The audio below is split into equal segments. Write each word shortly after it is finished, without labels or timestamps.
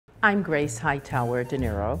I'm Grace Hightower De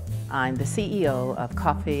Niro. I'm the CEO of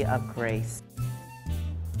Coffee of Grace.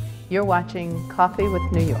 You're watching Coffee with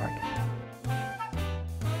New York.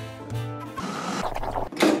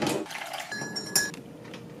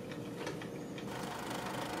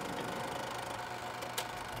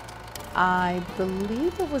 I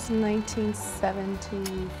believe it was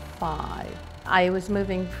 1975. I was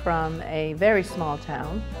moving from a very small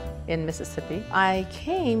town in Mississippi. I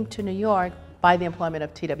came to New York by the employment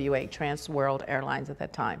of TWA, Trans World Airlines at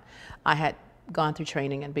that time. I had gone through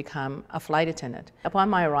training and become a flight attendant.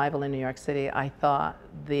 Upon my arrival in New York City, I thought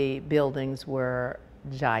the buildings were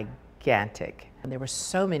gigantic. And there were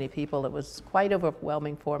so many people, it was quite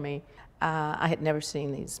overwhelming for me. I had never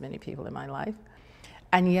seen these many people in my life.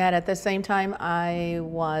 And yet at the same time, I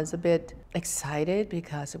was a bit excited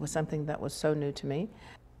because it was something that was so new to me.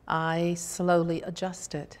 I slowly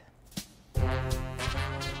adjusted.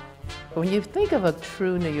 When you think of a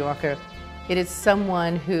true New Yorker, it is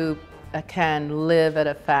someone who can live at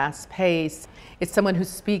a fast pace. It's someone who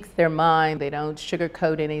speaks their mind. They don't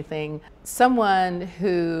sugarcoat anything. Someone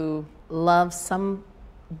who loves some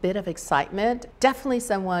bit of excitement. Definitely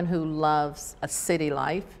someone who loves a city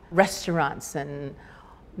life, restaurants and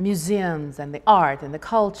museums and the art and the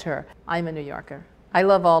culture. I'm a New Yorker. I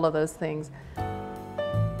love all of those things.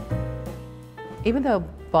 Even though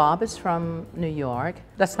Bob is from New York,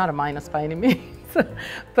 that's not a minus by any means,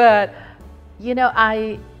 but you know,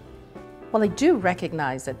 I do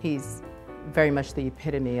recognize that he's very much the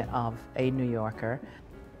epitome of a New Yorker.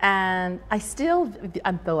 And I still,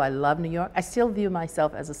 though I love New York, I still view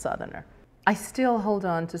myself as a Southerner. I still hold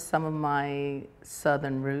on to some of my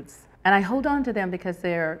Southern roots. And I hold on to them because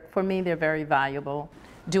for me, they're very valuable.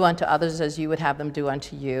 Do unto others as you would have them do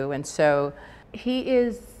unto you. And so he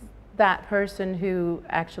is that person who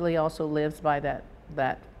actually also lives by that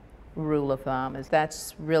rule of thumb.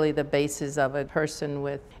 That's really the basis of a person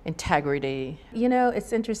with integrity. You know,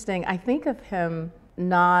 it's interesting. I think of him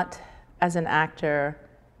not as an actor,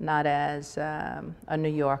 not as a New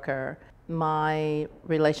Yorker. My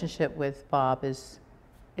relationship with Bob is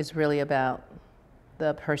really about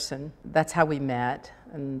the person. That's how we met,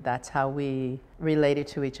 and that's how we related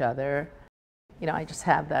to each other. You know, I just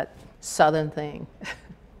have that Southern thing.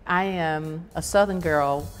 I am a Southern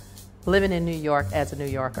girl living in New York as a New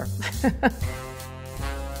Yorker.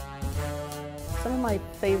 Some of my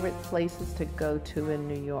favorite places to go to in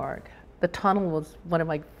New York. The Tunnel was one of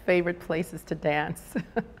my favorite places to dance.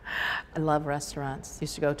 I love restaurants.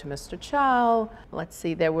 Used to go to Mr. Chow. Let's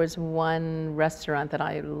see, there was one restaurant that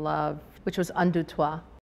I loved, which was Un Deux Trois.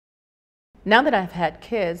 Now that I've had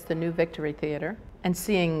kids, the new Victory Theater, and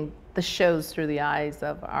seeing the shows through the eyes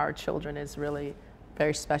of our children is really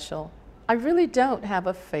very special. I really don't have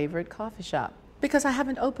a favorite coffee shop because I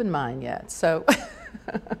haven't opened mine yet. So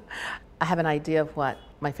I have an idea of what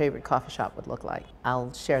my favorite coffee shop would look like.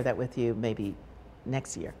 I'll share that with you maybe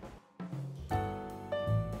next year.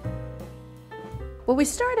 Well, we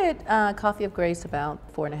started Coffee of Grace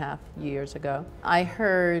about 4.5 years ago. I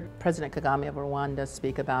heard President Kagame of Rwanda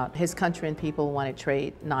speak about his country and people wanted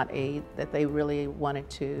trade, not aid, that they really wanted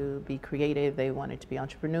to be creative, they wanted to be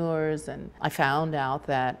entrepreneurs, and I found out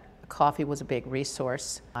that coffee was a big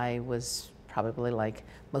resource. I was probably like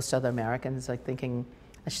most other Americans, like thinking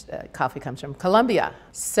coffee comes from Colombia.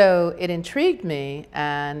 So it intrigued me,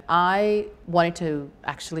 and I wanted to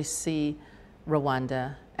actually see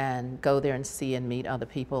Rwanda and go there and see and meet other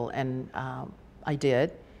people, and I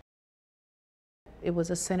did. It was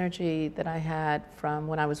a synergy that I had from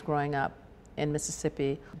when I was growing up in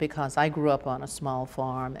Mississippi, because I grew up on a small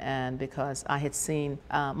farm and because I had seen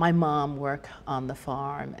my mom work on the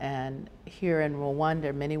farm, and here in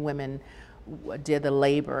Rwanda many women did the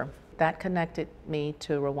labor. That connected me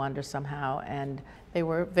to Rwanda somehow, and they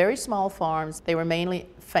were very small farms. They were mainly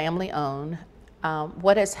family owned.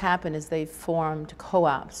 What has happened is they've formed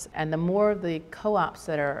co-ops, and the more the co-ops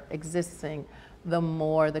that are existing, the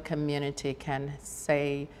more the community can,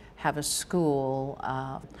 say, have a school.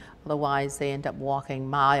 Otherwise, they end up walking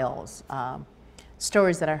miles.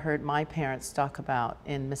 Stories that I heard my parents talk about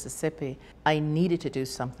in Mississippi. I needed to do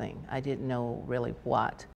something. I didn't know really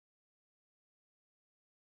what.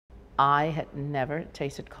 I had never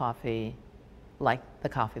tasted coffee like the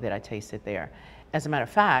coffee that I tasted there. As a matter of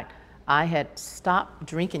fact, I had stopped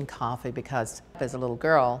drinking coffee because as a little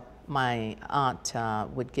girl, my aunt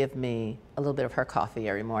would give me a little bit of her coffee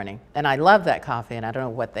every morning. And I loved that coffee, and I don't know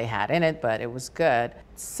what they had in it, but it was good.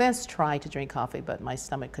 Since tried to drink coffee, but my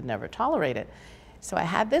stomach could never tolerate it. So I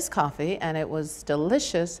had this coffee, and it was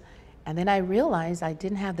delicious. And then I realized I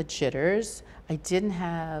didn't have the jitters. I didn't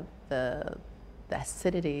have the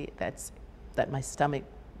acidity that my stomach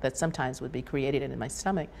that sometimes would be created in my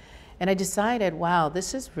stomach. And I decided, wow,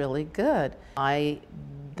 this is really good. I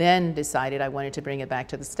then decided I wanted to bring it back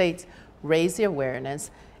to the States, raise the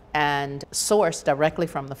awareness, and source directly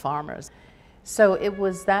from the farmers. So it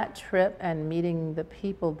was that trip and meeting the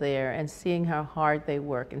people there and seeing how hard they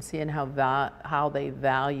work and seeing how they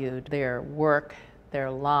valued their work,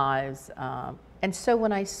 their lives. And so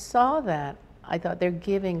when I saw that, I thought they're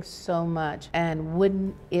giving so much, and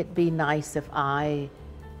wouldn't it be nice if I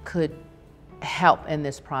could help in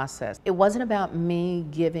this process? It wasn't about me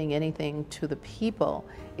giving anything to the people,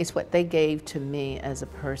 it's what they gave to me as a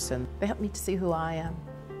person. They helped me to see who I am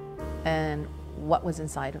and what was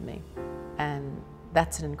inside of me. And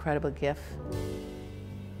that's an incredible gift.